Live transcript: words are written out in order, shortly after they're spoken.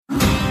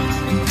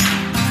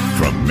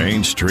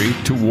Main Street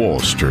to Wall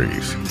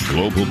Street,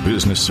 global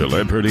business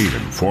celebrity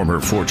and former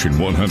Fortune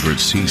 100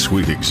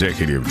 C-suite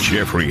executive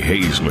Jeffrey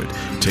Hazlett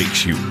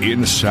takes you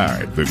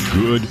inside the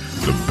good,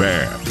 the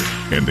bad,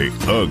 and the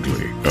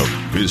ugly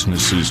of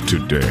businesses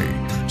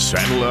today.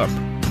 Saddle up.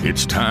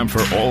 It's time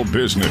for All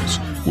Business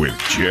with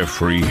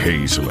Jeffrey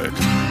Hazlett.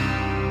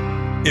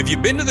 If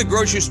you've been to the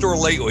grocery store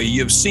lately,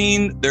 you've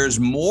seen there's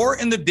more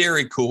in the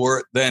dairy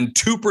cooler than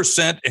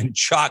 2% in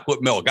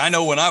chocolate milk. I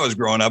know when I was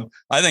growing up,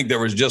 I think there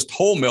was just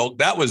whole milk.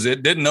 That was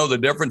it. Didn't know the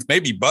difference.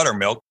 Maybe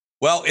buttermilk.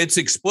 Well, it's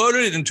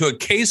exploded into a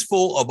case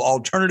full of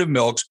alternative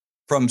milks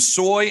from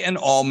soy and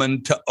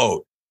almond to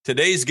oat.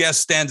 Today's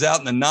guest stands out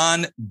in the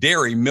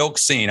non-dairy milk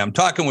scene. I'm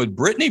talking with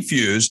Brittany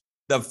Fuisz,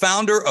 the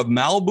founder of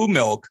Malibu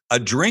Mylk, a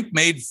drink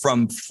made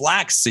from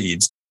flax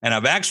seeds. And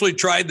I've actually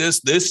tried this.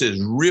 This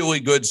is really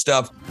good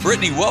stuff.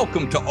 Brittany,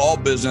 welcome to All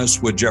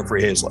Business with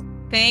Jeffrey Hazlett.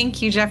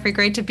 Thank you, Jeffrey.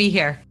 Great to be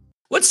here.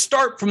 Let's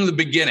start from the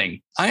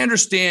beginning. I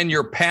understand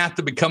your path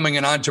to becoming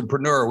an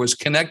entrepreneur was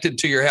connected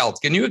to your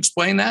health. Can you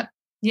explain that?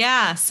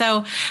 Yeah.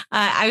 So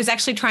I was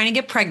actually trying to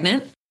get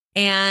pregnant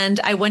and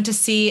I went to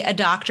see a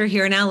doctor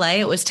here in LA.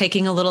 It was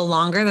taking a little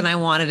longer than I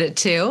wanted it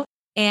to.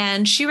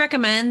 And she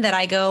recommended that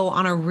I go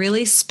on a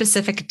really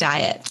specific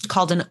diet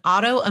called an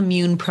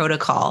autoimmune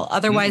protocol,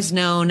 otherwise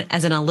known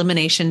as an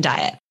elimination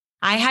diet.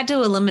 I had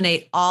to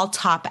eliminate all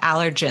top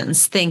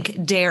allergens.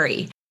 Think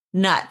dairy,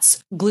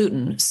 nuts,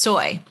 gluten,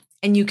 soy.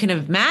 And you can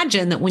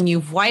imagine that when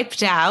you've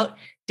wiped out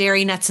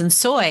dairy, nuts, and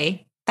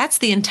soy, that's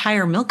the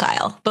entire milk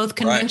aisle, both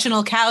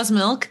conventional cow's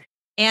milk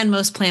and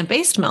most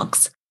plant-based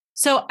milks.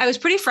 So I was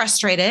pretty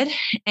frustrated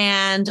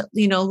and,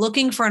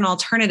 looking for an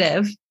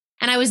alternative.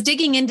 And I was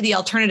digging into the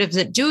alternatives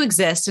that do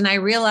exist. And I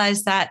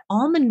realized that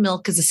almond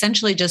milk is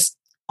essentially just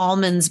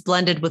almonds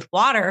blended with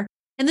water.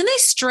 And then they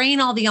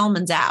strain all the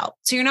almonds out.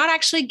 So you're not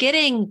actually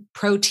getting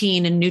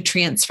protein and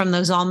nutrients from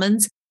those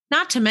almonds.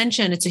 Not to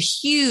mention, it's a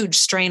huge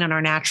strain on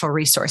our natural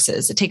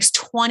resources. It takes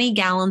 20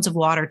 gallons of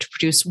water to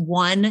produce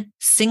one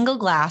single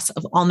glass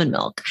of almond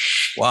milk.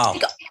 Wow.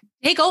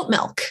 Take oat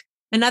milk,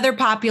 another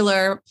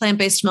popular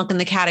plant-based milk in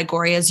the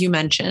category, as you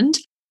mentioned.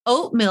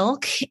 Oat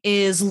milk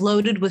is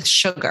loaded with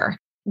sugar.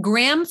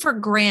 Gram for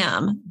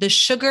gram, the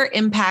sugar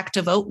impact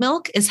of oat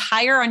milk is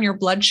higher on your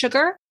blood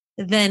sugar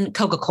than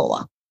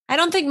Coca-Cola. I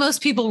don't think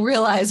most people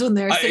realize when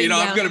they're sitting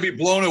down. I'm going to be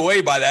blown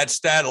away by that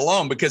stat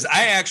alone because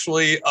I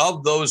actually,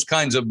 of those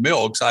kinds of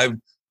milks,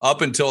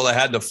 up until I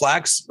had the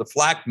flax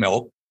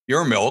milk,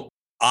 your milk,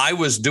 I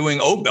was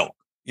doing oat milk.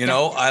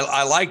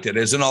 I liked it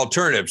as an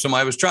alternative. So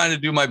I was trying to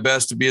do my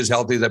best to be as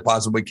healthy as I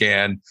possibly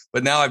can.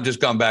 But now I've just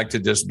gone back to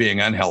just being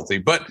unhealthy.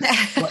 But,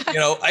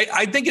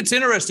 I think it's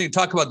interesting to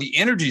talk about the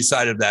energy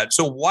side of that.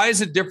 So why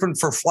is it different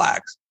for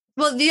flax?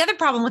 Well, the other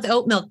problem with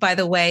oat milk, by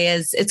the way,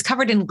 is it's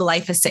covered in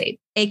glyphosate,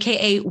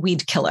 AKA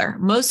weed killer.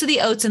 Most of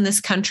the oats in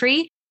this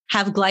country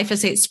have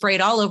glyphosate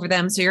sprayed all over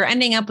them. So you're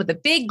ending up with a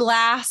big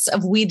glass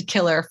of weed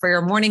killer for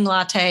your morning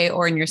latte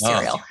or in your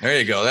cereal. Oh, there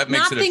you go. That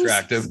makes it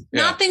attractive.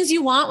 Not things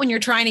you want when you're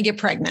trying to get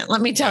pregnant, let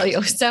me tell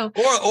you. So,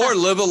 or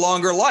live a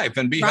longer life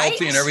and be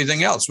healthy and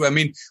everything else. I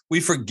mean, we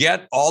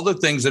forget all the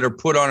things that are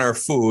put on our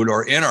food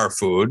or in our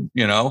food,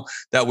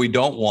 that we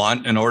don't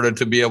want in order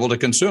to be able to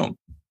consume.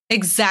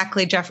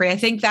 Exactly, Jeffrey. I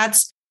think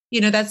that's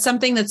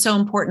something that's so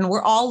important.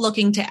 We're all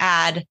looking to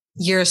add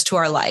years to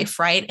our life,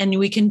 right? And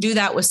we can do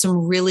that with some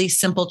really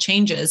simple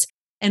changes.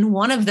 And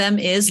one of them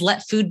is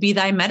let food be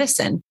thy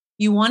medicine.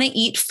 You want to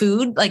eat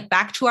food like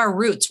back to our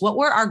roots. What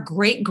were our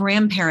great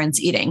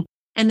grandparents eating?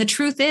 And the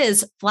truth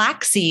is,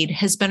 flaxseed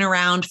has been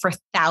around for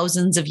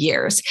thousands of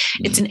years.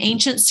 It's an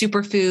ancient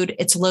superfood.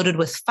 It's loaded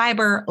with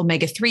fiber,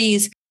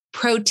 omega-3s,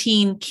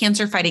 protein,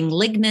 cancer-fighting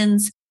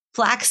lignans.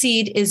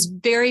 Flaxseed is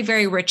very,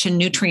 very rich in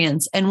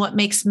nutrients. And what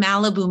makes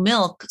Malibu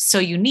Mylk so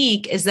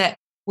unique is that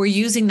we're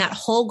using that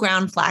whole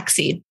ground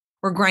flaxseed.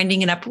 We're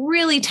grinding it up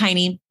really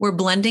tiny. We're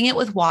blending it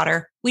with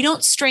water. We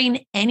don't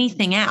strain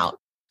anything out.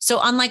 So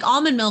unlike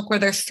almond milk, where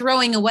they're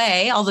throwing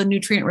away all the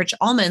nutrient-rich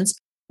almonds,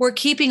 we're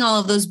keeping all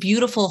of those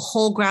beautiful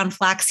whole ground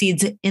flax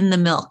seeds in the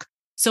milk.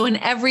 So in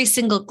every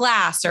single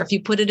glass, or if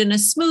you put it in a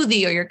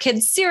smoothie or your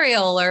kid's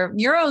cereal or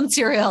your own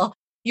cereal,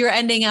 you're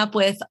ending up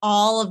with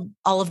all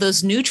of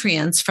those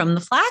nutrients from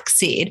the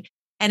flaxseed.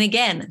 And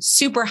again,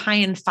 super high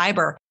in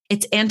fiber.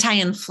 It's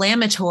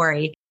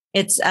anti-inflammatory.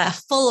 It's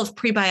full of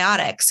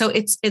prebiotics. So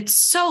it's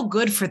so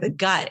good for the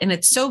gut, and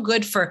it's so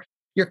good for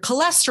your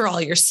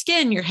cholesterol, your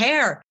skin, your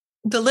hair.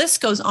 The list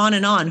goes on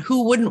and on.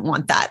 Who wouldn't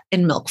want that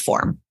in milk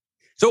form?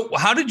 So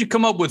how did you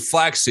come up with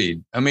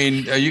flaxseed? I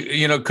mean,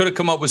 you could have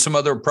come up with some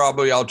other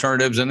probably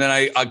alternatives. And then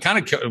I kind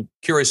of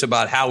curious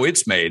about how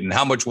it's made and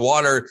how much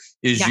water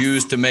is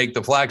used to make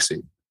the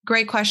flaxseed.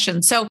 Great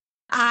question. So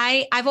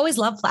I've always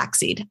loved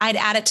flaxseed. I'd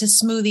add it to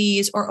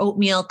smoothies or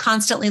oatmeal,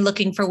 constantly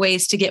looking for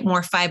ways to get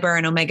more fiber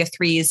and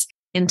omega-3s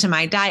into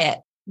my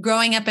diet.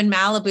 Growing up in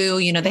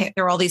Malibu,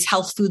 there were all these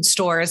health food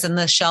stores and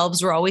the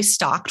shelves were always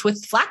stocked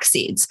with flax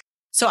seeds.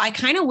 So I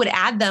kind of would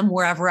add them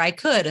wherever I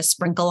could, a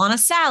sprinkle on a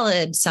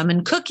salad, some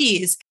in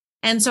cookies.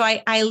 And so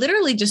I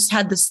literally just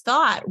had this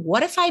thought,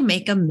 what if I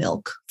make a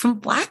milk from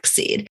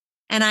flaxseed?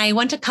 And I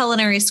went to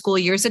culinary school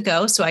years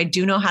ago, so I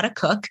do know how to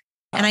cook.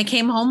 And I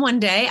came home one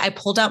day, I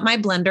pulled out my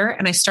blender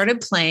and I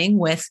started playing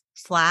with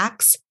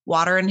flax,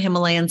 water, and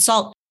Himalayan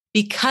salt.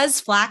 Because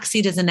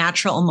flaxseed is a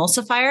natural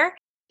emulsifier,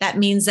 that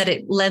means that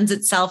it lends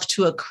itself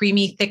to a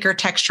creamy, thicker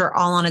texture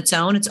all on its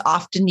own. It's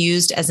often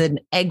used as an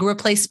egg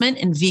replacement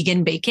in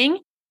vegan baking.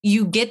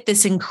 You get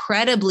this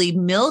incredibly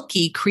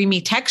milky,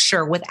 creamy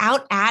texture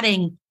without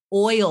adding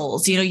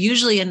oils.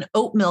 Usually in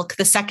oat milk,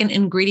 the second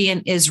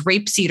ingredient is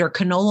rapeseed or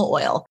canola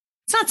oil.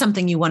 It's not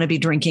something you want to be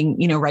drinking,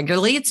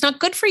 regularly. It's not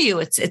good for you.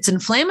 It's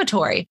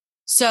inflammatory.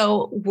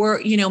 So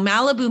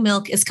Malibu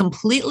milk is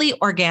completely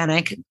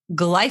organic,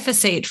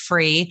 glyphosate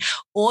free,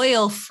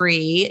 oil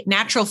free,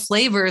 natural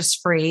flavors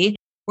free.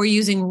 We're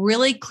using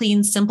really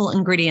clean, simple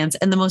ingredients.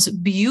 And the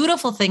most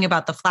beautiful thing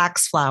about the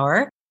flax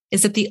flour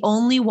is that the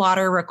only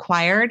water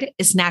required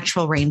is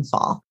natural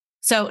rainfall.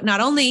 So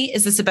not only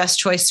is this the best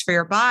choice for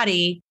your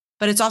body,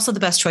 but it's also the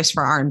best choice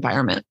for our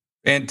environment.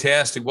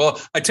 Fantastic. Well,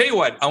 I tell you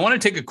what, I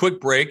want to take a quick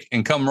break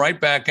and come right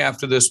back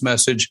after this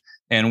message.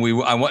 And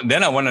I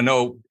want to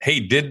know,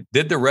 hey, did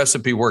the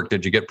recipe work?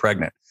 Did you get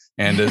pregnant?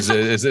 And is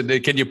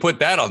it? Can you put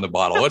that on the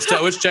bottle?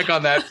 Let's check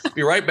on that.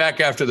 Be right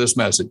back after this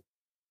message.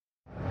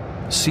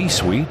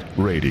 C-Suite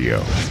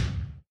Radio.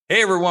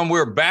 Hey, everyone,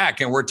 we're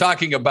back and we're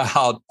talking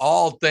about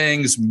all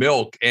things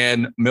milk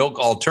and milk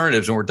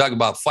alternatives. And we're talking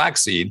about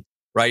flaxseed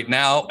right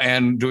now.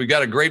 And we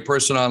got a great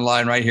person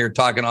online right here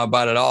talking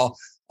about it all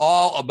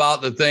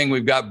about the thing.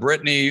 We've got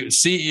Brittany,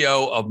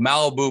 CEO of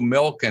Malibu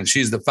Mylk, and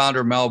she's the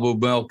founder of Malibu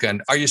Mylk.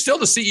 And are you still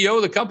the CEO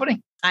of the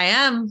company? I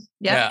am.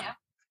 Yep.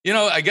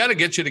 Yeah. I got to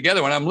get you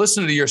together. When I'm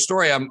listening to your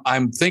story,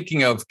 I'm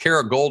thinking of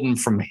Kara Golden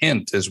from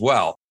Hint as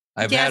well.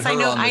 I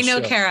know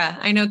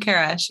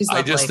Kara. She's lovely.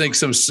 I just think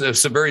some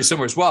very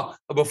similar as well.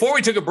 Before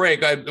we took a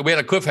break, we had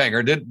a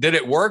cliffhanger. Did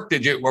it work?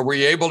 Were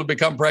you able to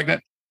become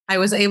pregnant? I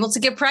was able to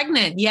get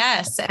pregnant.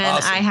 Yes. And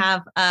awesome. I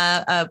have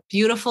a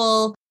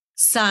beautiful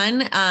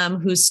son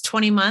who's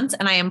 20 months,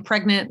 and I am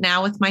pregnant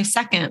now with my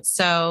second.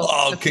 So,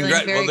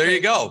 congrats! Well, there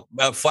you go.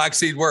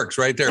 Flaxseed works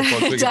right there,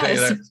 folks. We can tell you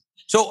that.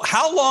 So,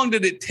 how long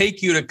did it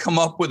take you to come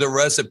up with a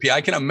recipe?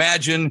 I can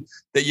imagine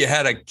that you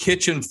had a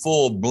kitchen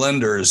full of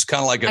blenders,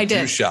 kind of like a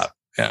Fuisz shop.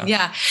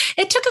 Yeah.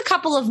 It took a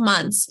couple of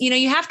months.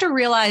 You have to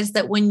realize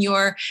that when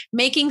you're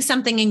making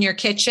something in your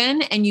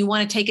kitchen and you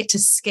want to take it to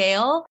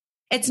scale,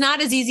 it's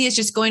not as easy as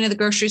just going to the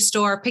grocery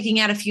store, picking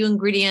out a few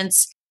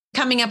ingredients,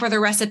 coming up with a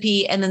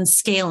recipe, and then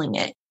scaling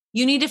it.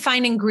 You need to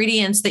find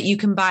ingredients that you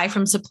can buy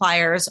from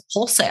suppliers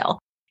wholesale.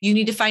 You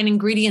need to find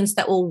ingredients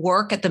that will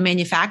work at the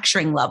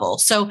manufacturing level.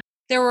 So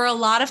there were a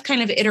lot of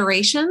kind of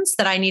iterations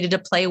that I needed to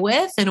play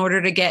with in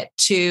order to get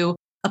to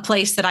a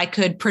place that I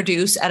could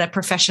produce at a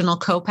professional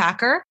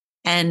co-packer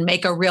and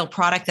make a real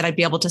product that I'd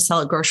be able to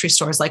sell at grocery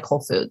stores like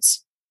Whole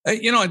Foods. I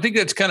think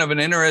that's kind of an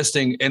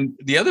interesting, and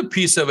the other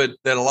piece of it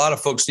that a lot of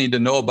folks need to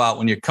know about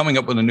when you're coming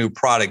up with a new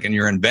product and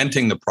you're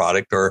inventing the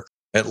product, or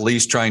at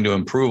least trying to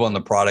improve on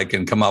the product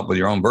and come up with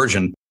your own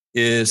version,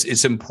 is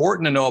it's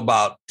important to know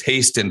about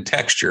taste and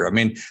texture. I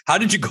mean, how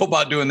did you go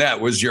about doing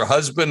that? Was your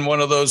husband one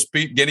of those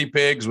guinea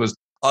pigs? Was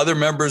other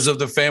members of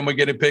the family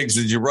guinea pigs?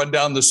 Did you run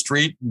down the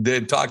street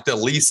and talk to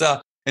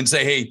Lisa and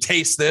say, hey,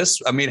 taste this?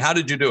 I mean, how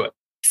did you do it?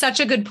 Such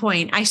a good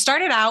point. I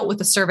started out with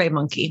a Survey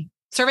Monkey.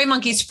 Survey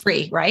Monkey's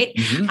free, right?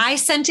 Mm-hmm. I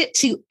sent it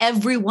to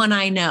everyone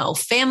I know,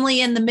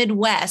 family in the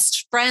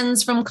Midwest,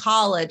 friends from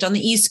college on the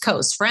East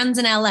Coast, friends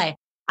in LA.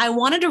 I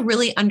wanted to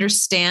really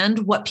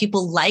understand what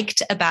people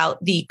liked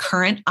about the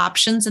current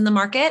options in the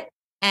market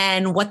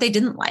and what they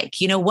didn't like.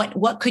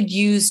 What could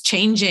use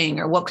changing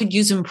or what could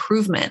use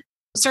improvement.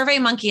 Survey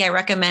Monkey, I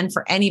recommend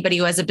for anybody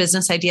who has a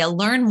business idea,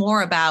 learn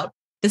more about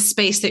the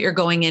space that you're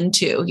going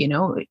into.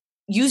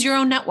 Use your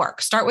own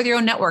network, start with your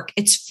own network.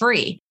 It's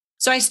free.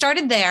 So I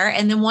started there.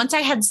 And then once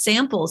I had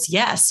samples,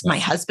 yes, my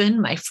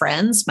husband, my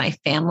friends, my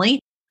family,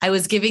 I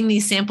was giving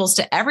these samples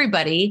to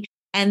everybody.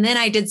 And then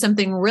I did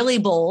something really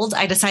bold.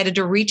 I decided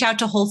to reach out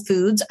to Whole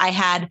Foods. I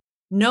had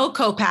no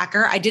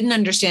co-packer. I didn't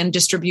understand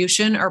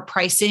distribution or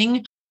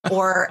pricing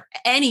or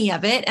any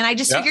of it. And I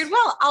just figured,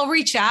 well, I'll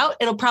reach out.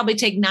 It'll probably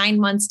take 9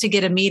 months to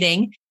get a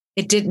meeting.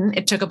 It didn't.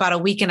 It took about a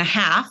week and a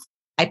half.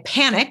 I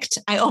panicked.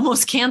 I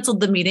almost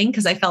canceled the meeting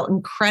because I felt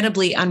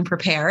incredibly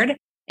unprepared.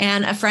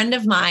 And a friend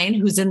of mine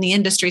who's in the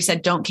industry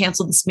said, don't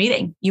cancel this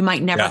meeting. You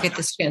might never get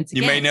this chance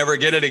again. You may never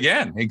get it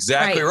again.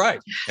 Exactly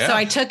right. Yeah. So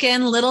I took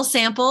in little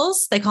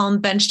samples. They call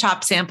them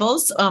benchtop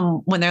samples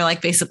when they're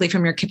like basically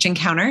from your kitchen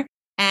counter.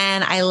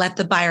 And I let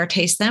the buyer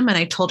taste them. And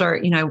I told her,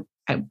 it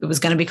was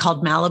going to be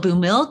called Malibu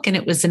Mylk. And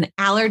it was an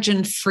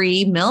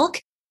allergen-free milk.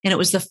 And it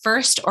was the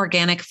first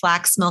organic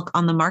flax milk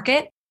on the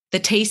market, the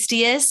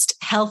tastiest,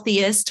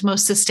 healthiest,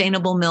 most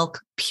sustainable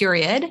milk,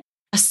 period.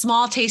 A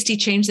small, tasty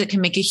change that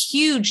can make a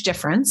huge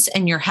difference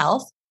in your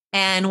health.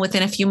 And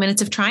within a few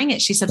minutes of trying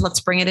it, she said,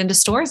 let's bring it into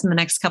stores in the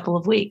next couple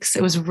of weeks.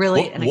 It was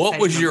really what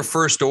was your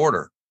first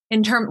order?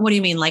 What do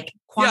you mean? Like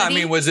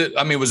quantity? Yeah, was it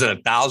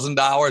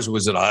 $1,000?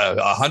 Was it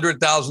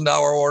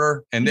 $100,000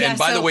 order? And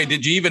by the way,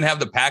 did you even have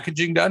the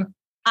packaging done?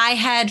 I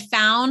had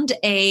found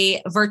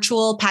a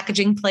virtual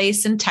packaging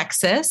place in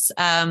Texas.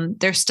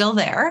 They're still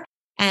there,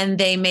 and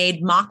they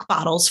made mock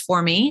bottles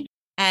for me.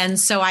 And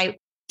so I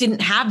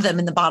didn't have them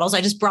in the bottles.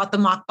 I just brought the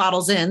mock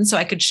bottles in so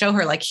I could show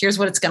her, like, here's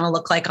what it's going to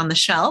look like on the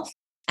shelf.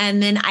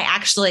 And then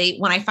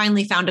when I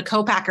finally found a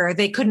co-packer,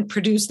 they couldn't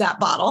produce that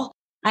bottle.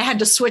 I had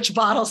to switch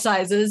bottle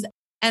sizes.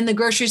 And the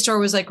grocery store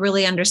was like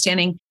really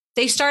understanding.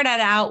 They started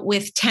out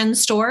with 10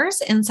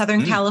 stores in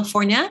Southern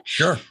California.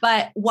 Sure.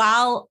 But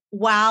while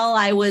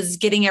I was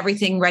getting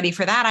everything ready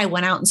for that, I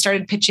went out and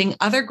started pitching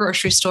other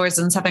grocery stores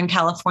in Southern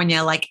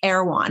California, like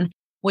Erewhon,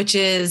 which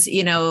is,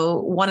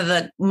 one of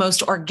the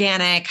most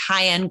organic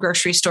high-end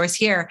grocery stores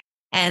here.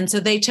 And so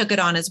they took it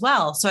on as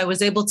well. So I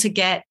was able to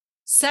get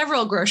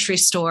several grocery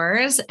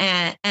stores,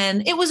 and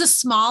it was a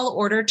small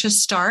order to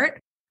start.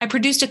 I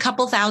produced a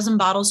couple thousand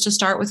bottles to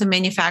start with a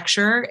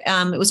manufacturer.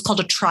 It was called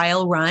a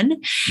trial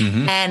run.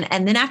 Mm-hmm.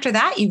 And then after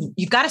that,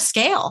 you've got to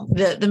scale.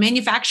 The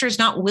manufacturer is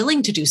not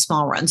willing to do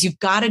small runs. You've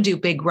got to do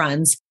big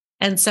runs.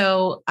 And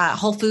so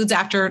Whole Foods,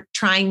 after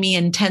trying me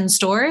in 10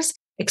 stores,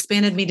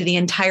 expanded me to the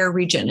entire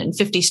region in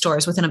 50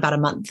 stores within about a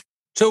month.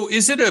 So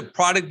is it a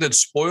product that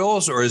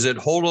spoils, or is it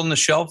hold on the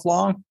shelf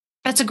long?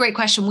 That's a great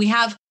question. We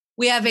have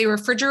a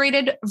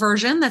refrigerated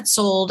version that's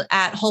sold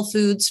at Whole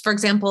Foods, for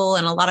example,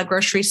 and a lot of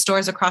grocery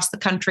stores across the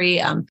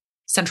country,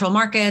 Central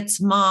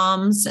Markets,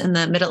 Moms in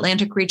the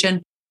Mid-Atlantic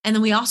region. And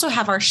then we also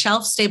have our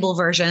shelf-stable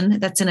version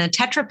that's in a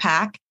Tetra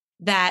Pak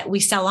that we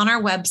sell on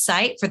our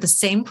website for the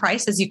same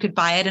price as you could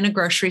buy it in a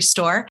grocery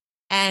store.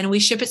 And we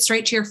ship it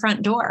straight to your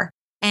front door.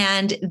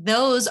 And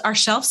those are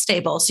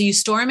shelf-stable. So you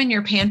store them in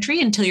your pantry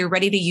until you're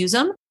ready to use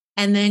them.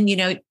 And then,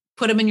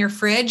 put them in your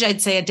fridge,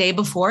 I'd say a day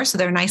before, so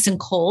they're nice and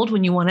cold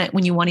when you want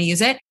to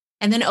use it,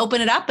 and then open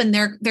it up, and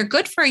they're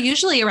good for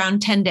usually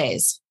around 10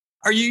 days.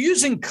 Are you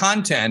using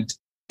content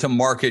to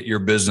market your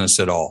business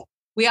at all?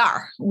 We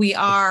are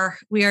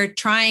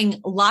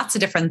trying lots of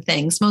different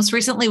things. Most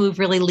recently, we've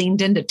really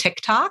leaned into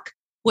TikTok,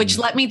 which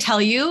let me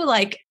tell you,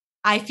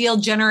 I feel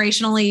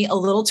generationally a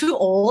little too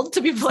old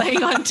to be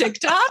playing on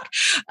TikTok,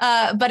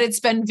 but it's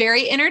been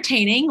very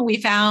entertaining. We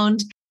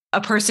found a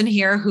person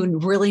here who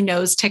really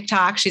knows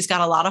TikTok. She's got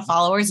a lot of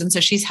followers. And so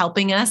she's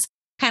helping us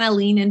kind of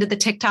lean into the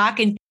TikTok.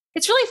 And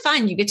it's really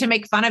fun. You get to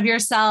make fun of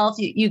yourself.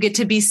 You get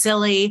to be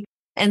silly.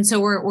 And so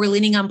we're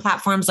leaning on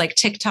platforms like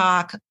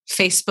TikTok,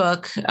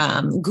 Facebook,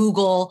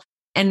 Google,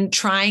 and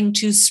trying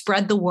to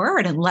spread the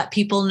word and let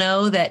people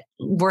know that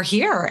we're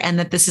here and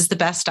that this is the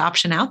best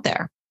option out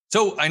there.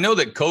 So I know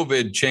that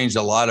COVID changed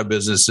a lot of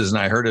businesses,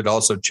 and I heard it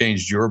also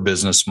changed your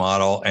business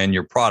model and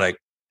your product.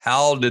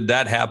 How did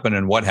that happen,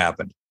 and what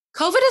happened?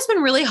 COVID has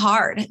been really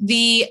hard.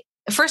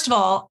 First of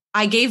all,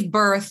 I gave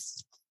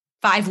birth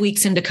 5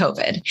 weeks into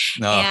COVID.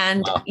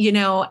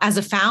 As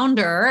a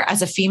founder,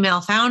 as a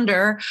female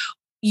founder,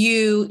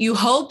 you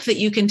hope that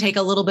you can take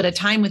a little bit of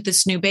time with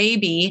this new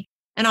baby.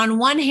 And on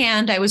one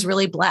hand, I was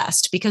really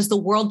blessed because the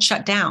world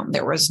shut down.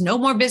 There was no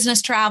more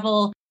business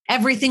travel.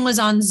 Everything was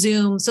on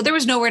Zoom. So there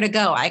was nowhere to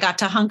go. I got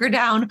to hunker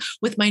down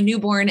with my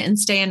newborn and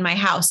stay in my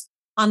house.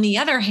 On the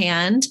other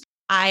hand,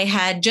 I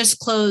had just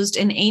closed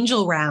an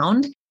angel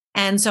round.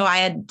 And so I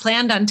had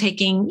planned on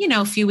taking,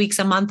 a few weeks,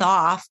 a month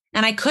off,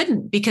 and I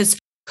couldn't because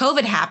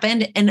COVID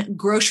happened and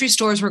grocery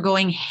stores were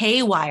going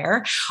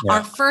haywire. Yeah.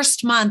 Our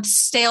first month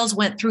sales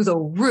went through the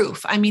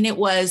roof. I mean, it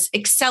was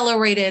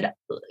accelerated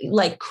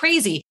like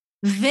crazy.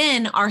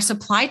 Then our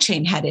supply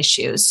chain had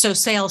issues. So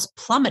sales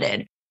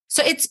plummeted.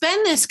 So it's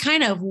been this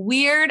kind of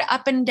weird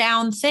up and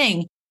down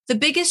thing. The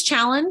biggest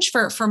challenge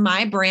for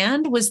my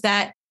brand was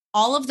that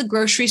all of the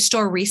grocery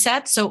store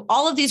resets. So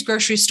all of these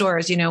grocery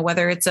stores,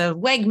 whether it's a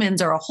Wegmans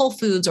or a Whole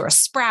Foods or a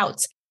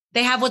Sprouts,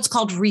 they have what's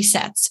called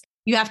resets.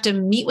 You have to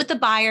meet with the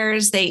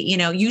buyers. They,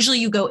 usually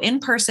you go in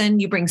person,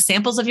 you bring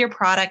samples of your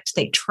product,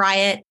 they try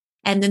it,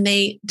 and then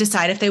they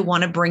decide if they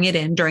want to bring it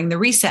in during the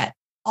reset.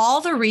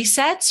 All the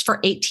resets for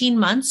 18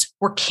 months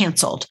were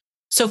canceled.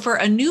 So for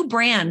a new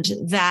brand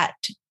that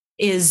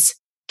is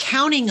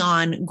counting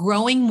on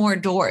growing more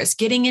doors,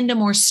 getting into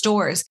more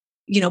stores,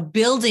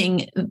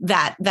 building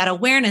that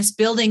awareness,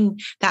 building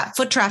that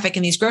foot traffic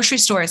in these grocery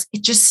stores,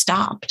 it just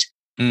stopped.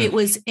 It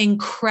was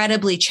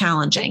incredibly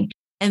challenging.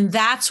 And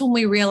that's when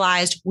we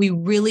realized we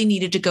really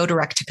needed to go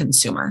direct to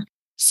consumer.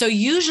 So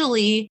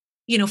usually,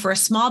 for a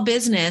small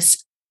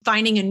business,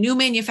 finding a new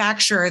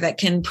manufacturer that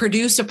can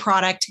produce a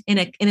product in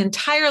an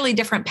entirely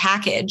different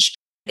package,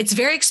 it's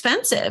very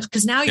expensive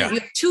because now you have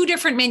two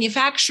different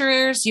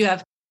manufacturers, you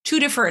have two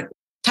different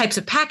types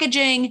of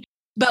packaging.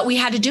 But we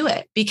had to do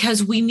it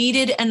because we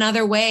needed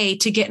another way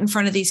to get in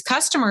front of these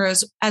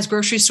customers as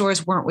grocery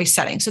stores weren't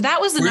resetting. So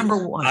that was the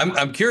number one.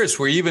 I'm curious,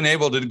 were you even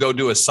able to go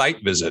do a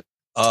site visit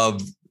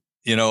of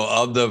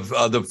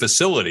the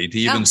facility to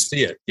even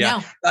see it?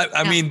 Yeah. No,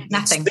 I mean,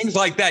 nothing. Things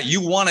like that.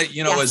 You want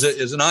to,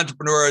 as an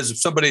entrepreneur, as if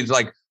somebody's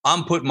like,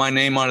 I'm putting my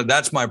name on it,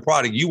 that's my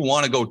product. You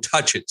want to go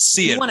touch it,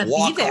 see it,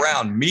 walk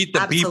around, meet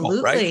the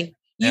people, right?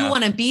 You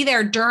want to be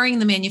there during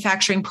the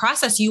manufacturing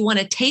process. You want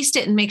to taste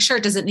it and make sure,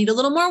 does it need a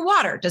little more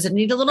water? Does it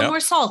need a little more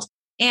salt?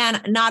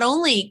 And not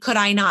only could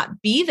I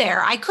not be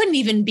there, I couldn't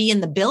even be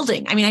in the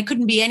building. I mean, I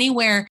couldn't be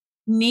anywhere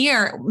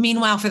near.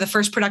 Meanwhile, for the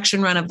first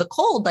production run of the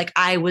cold, like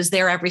I was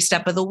there every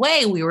step of the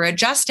way. We were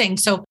adjusting.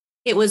 So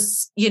it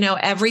was,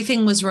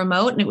 everything was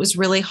remote and it was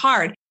really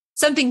hard.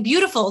 Something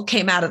beautiful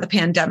came out of the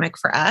pandemic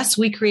for us.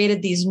 We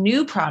created these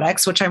new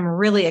products, which I'm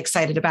really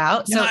excited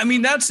about. So, yeah, I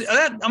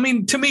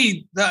mean, to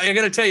me, I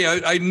got to tell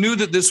you, I knew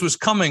that this was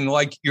coming.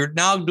 Like you're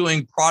now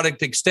doing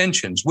product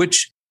extensions,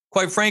 which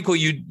quite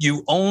frankly,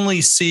 you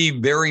only see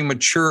very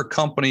mature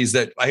companies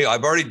that, hey,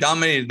 I've already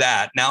dominated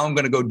that. Now I'm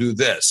going to go do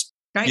this.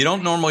 Right. You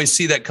don't normally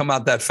see that come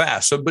out that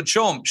fast. So, but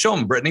show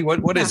them, Brittany,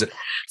 what is it?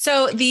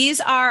 So these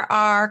are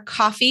our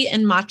coffee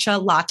and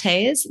matcha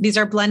lattes. These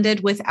are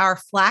blended with our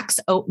flax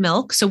oat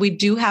milk. So we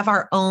do have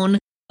our own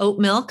oat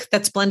milk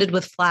that's blended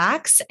with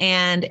flax,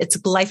 and it's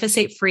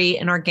glyphosate free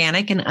and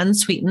organic and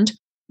unsweetened.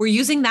 We're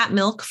using that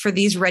milk for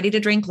these ready to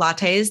drink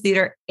lattes. These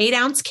are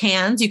 8-ounce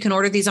cans. You can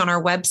order these on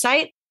our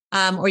website,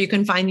 or you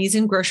can find these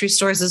in grocery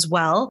stores as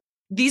well.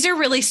 These are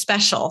really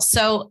special.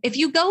 So if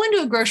you go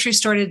into a grocery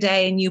store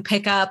today and you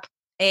pick up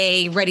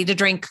a ready to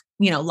drink,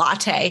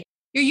 latte,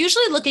 you're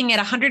usually looking at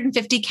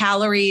 150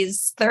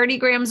 calories, 30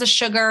 grams of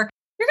sugar.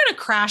 You're going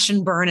to crash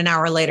and burn an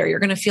hour later.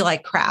 You're going to feel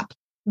like crap.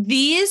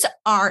 These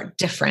are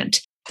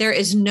different. There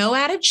is no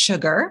added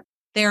sugar.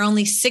 They're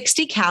only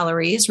 60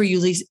 calories.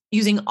 We're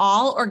using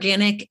all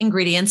organic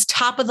ingredients,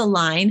 top of the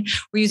line.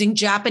 We're using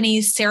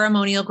Japanese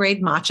ceremonial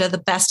grade matcha, the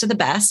best of the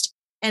best.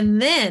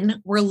 And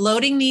then we're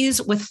loading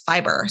these with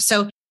fiber.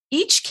 So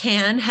each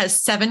can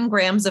has 7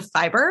 grams of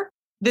fiber.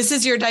 This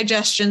is your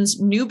digestion's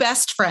new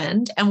best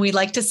friend. And we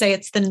like to say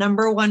it's the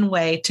number one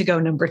way to go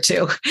number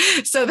 2.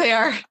 So they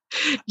are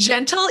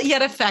gentle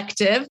yet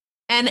effective.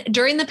 And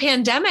during the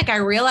pandemic, I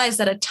realized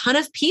that a ton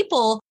of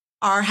people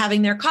are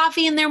having their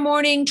coffee in their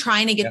morning,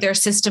 trying to get their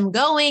system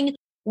going.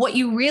 What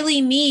you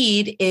really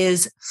need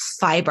is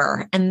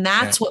fiber. And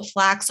that's what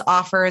Flax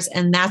offers.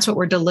 And that's what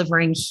we're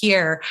delivering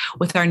here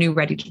with our new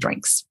ready to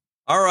drinks.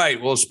 All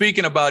right. Well,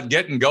 speaking about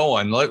getting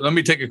going, let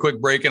me take a quick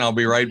break and I'll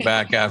be right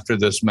back after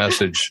this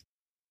message.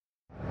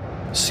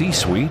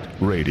 C-Suite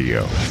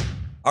Radio.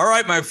 All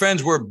right, my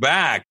friends, we're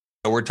back.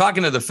 We're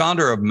talking to the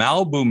founder of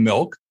Malibu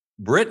Mylk,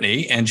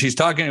 Brittany, and she's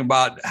talking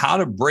about how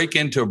to break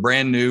into a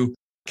brand new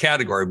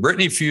category.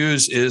 Brittany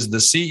Fuisz is the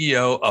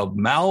CEO of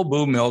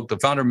Malibu Mylk, the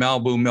founder of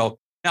Malibu Mylk.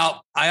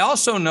 Now, I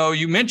also know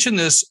you mentioned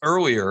this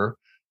earlier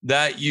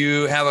that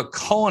you have a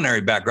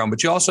culinary background,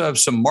 but you also have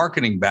some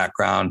marketing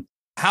background.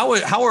 How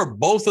are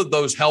both of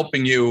those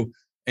helping you,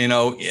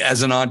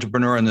 as an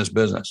entrepreneur in this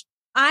business?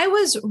 I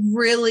was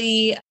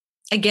really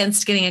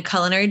against getting a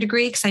culinary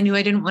degree because I knew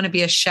I didn't want to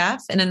be a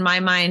chef. And in my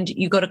mind,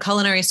 you go to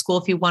culinary school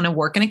if you want to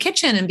work in a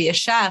kitchen and be a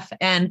chef.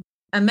 And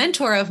a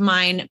mentor of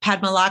mine,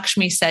 Padma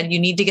Lakshmi, said, you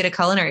need to get a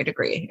culinary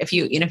degree. If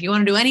you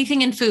want to do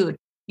anything in food,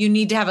 you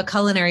need to have a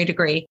culinary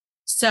degree.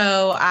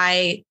 So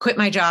I quit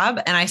my job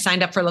and I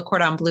signed up for Le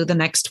Cordon Bleu the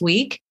next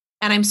week.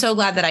 And I'm so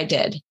glad that I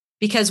did,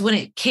 because when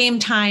it came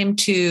time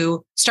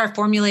to start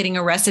formulating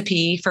a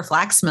recipe for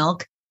flax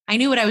milk, I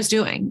knew what I was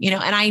doing,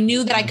 and I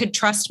knew that I could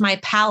trust my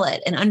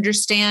palate and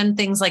understand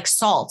things like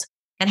salt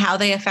and how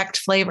they affect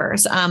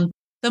flavors.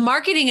 The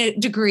marketing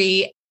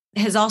degree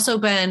has also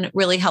been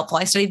really helpful.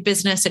 I studied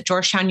business at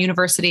Georgetown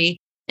University,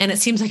 and it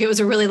seems like it was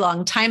a really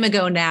long time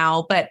ago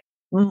now, but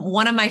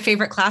one of my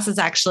favorite classes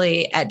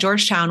actually at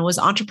Georgetown was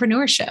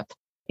entrepreneurship.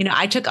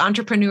 I took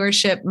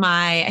entrepreneurship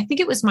I think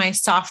it was my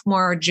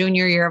sophomore or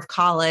junior year of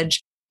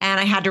college,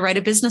 and I had to write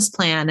a business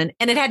plan, and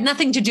it had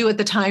nothing to do at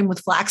the time with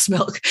flax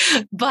milk,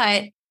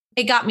 but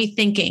it got me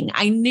thinking.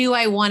 I knew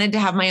I wanted to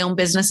have my own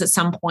business at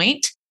some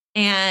point.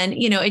 And,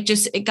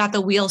 it got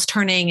the wheels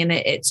turning, and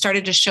it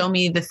started to show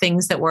me the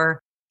things that were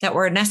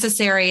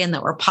necessary and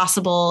that were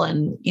possible,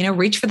 and,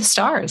 reach for the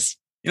stars.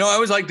 I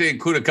always like to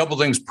include a couple of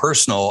things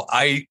personal.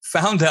 I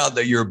found out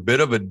that you're a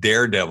bit of a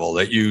daredevil,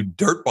 that you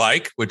dirt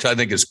bike, which I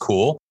think is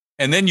cool.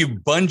 And then you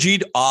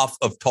bungeed off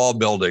of tall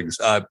buildings.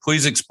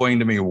 Please explain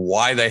to me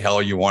why the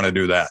hell you want to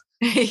do that.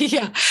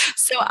 Yeah.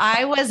 So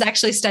I was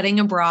actually studying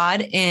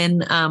abroad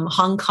in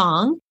Hong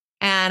Kong,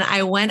 and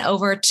I went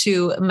over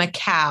to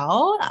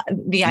Macau,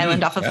 the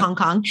island off of Hong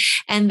Kong,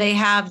 and they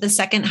have the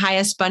second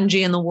highest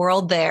bungee in the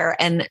world there.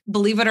 And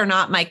believe it or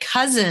not, my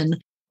cousin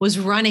was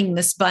running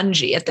this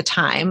bungee at the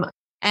time.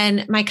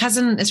 And my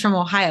cousin is from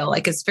Ohio.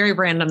 Like, it's very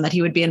random that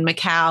he would be in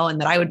Macau and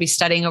that I would be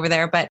studying over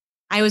there. But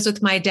I was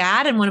with my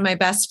dad and one of my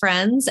best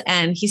friends,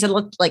 and he said,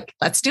 look,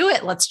 let's do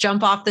it. Let's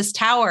jump off this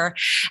tower.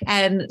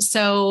 And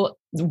so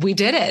we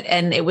did it.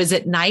 And it was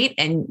at night,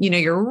 and,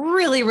 you're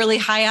really, really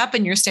high up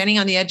and you're standing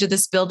on the edge of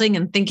this building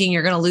and thinking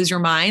you're going to lose your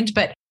mind.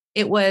 But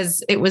it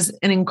was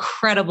an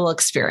incredible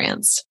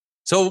experience.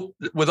 So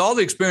with all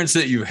the experience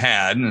that you've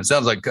had, and it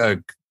sounds like a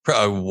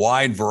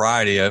wide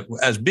variety,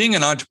 as being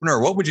an entrepreneur,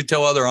 what would you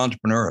tell other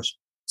entrepreneurs?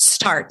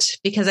 Start,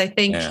 because I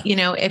think,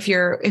 if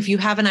you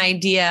have an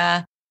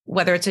idea,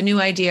 whether it's a new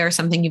idea or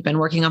something you've been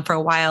working on for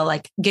a while,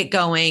 like get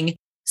going,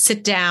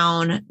 sit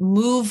down,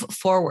 move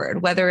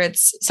forward, whether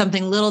it's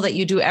something little that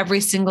you do every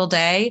single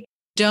day.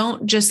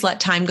 Don't just let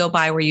time go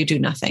by where you do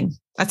nothing.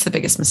 That's the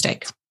biggest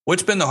mistake.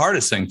 What's been the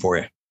hardest thing for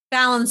you?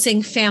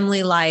 Balancing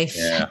family life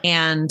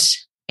and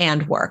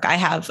work. I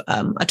have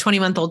a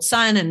 20-month-old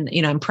son, and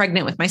I'm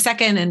pregnant with my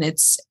second, and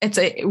it's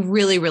a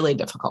really, really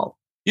difficult.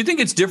 You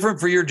think it's different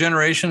for your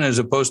generation as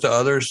opposed to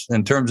others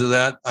in terms of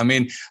that? I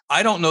mean,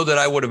 I don't know that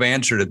I would have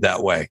answered it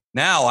that way.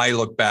 Now I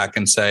look back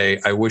and say,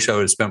 I wish I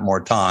would have spent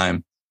more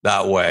time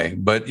that way.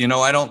 But,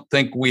 I don't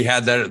think we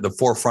had that at the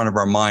forefront of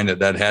our mind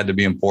that had to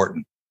be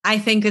important. I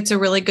think it's a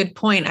really good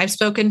point. I've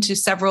spoken to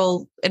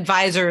several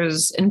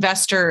advisors,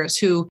 investors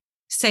who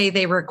say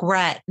they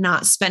regret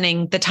not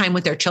spending the time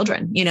with their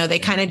children. They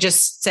kind of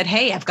just said,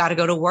 hey, I've got to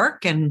go to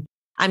work and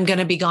I'm going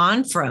to be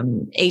gone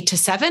from 8 to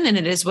 7 and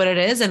it is what it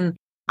is. And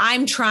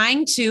I'm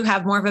trying to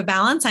have more of a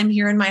balance. I'm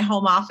here in my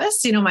home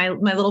office. My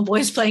little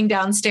boy's playing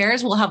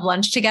downstairs. We'll have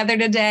lunch together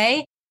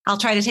today. I'll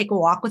try to take a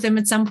walk with him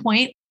at some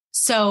point.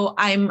 So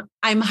I'm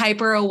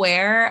hyper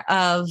aware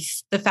of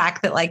the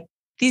fact that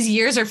these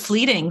years are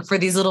fleeting for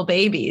these little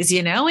babies,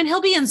 and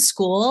he'll be in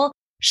school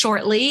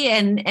shortly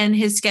and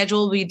his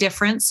schedule will be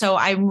different. So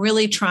I'm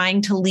really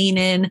trying to lean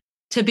in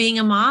to being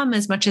a mom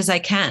as much as I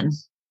can.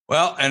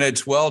 Well, and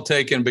it's well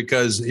taken,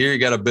 because here you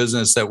got a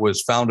business that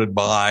was founded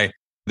by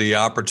the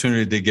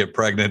opportunity to get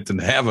pregnant and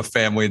have a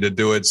family to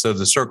do it. So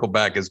the circle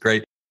back is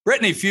great.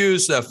 Brittany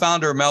Fuisz, the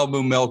founder of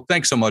Malibu Mylk,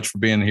 thanks so much for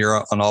being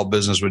here on All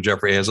Business with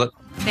Jeffrey Hayzlett.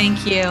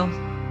 Thank you.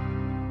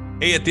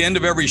 Hey, at the end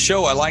of every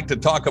show, I like to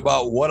talk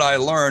about what I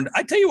learned.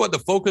 I tell you what the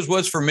focus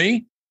was for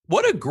me.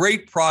 What a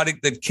great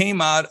product that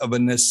came out of a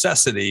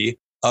necessity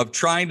of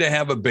trying to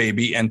have a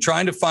baby and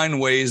trying to find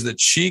ways that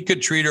she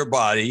could treat her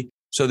body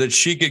so that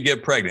she could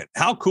get pregnant.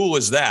 How cool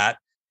is that?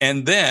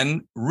 And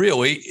then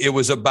really, it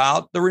was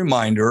about the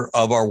reminder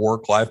of our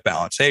work-life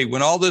balance. Hey,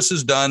 when all this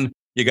is done,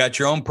 you got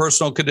your own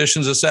personal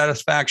conditions of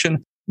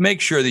satisfaction.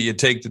 Make sure that you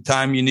take the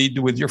time you need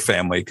to with your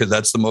family, because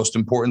that's the most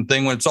important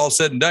thing. When it's all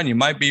said and done, you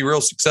might be real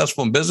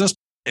successful in business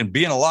and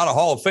be in a lot of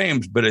Hall of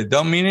Fames, but it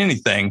don't mean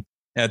anything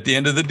at the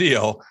end of the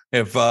deal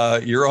if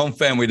your own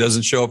family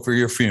doesn't show up for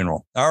your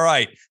funeral. All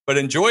right, but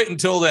enjoy it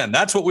until then.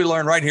 That's what we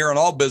learned right here on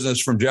All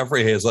Business from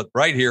Jeffrey Hayzlett,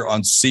 right here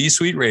on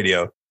C-Suite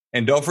Radio.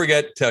 And don't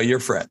forget, tell your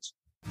friends.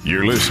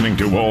 You're listening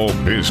to All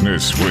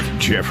Business with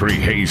Jeffrey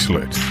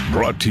Hayzlett,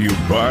 brought to you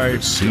by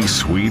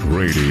C-Suite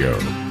Radio,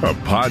 a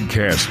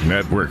podcast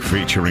network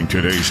featuring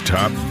today's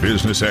top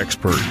business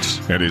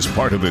experts, and is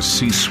part of the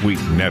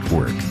C-Suite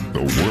Network,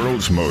 the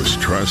world's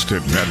most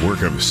trusted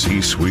network of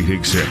C-Suite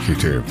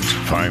executives.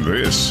 Find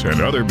this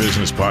and other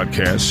business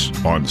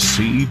podcasts on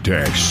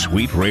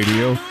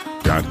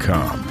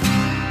c-suiteradio.com.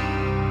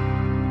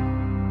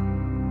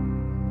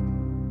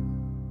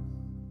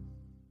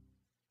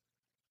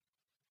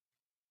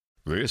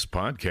 This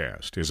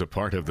podcast is a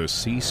part of the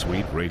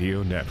C-Suite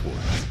Radio Network.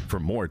 For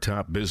more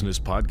top business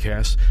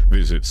podcasts,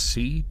 visit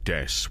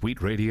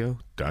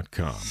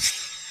c-suiteradio.com.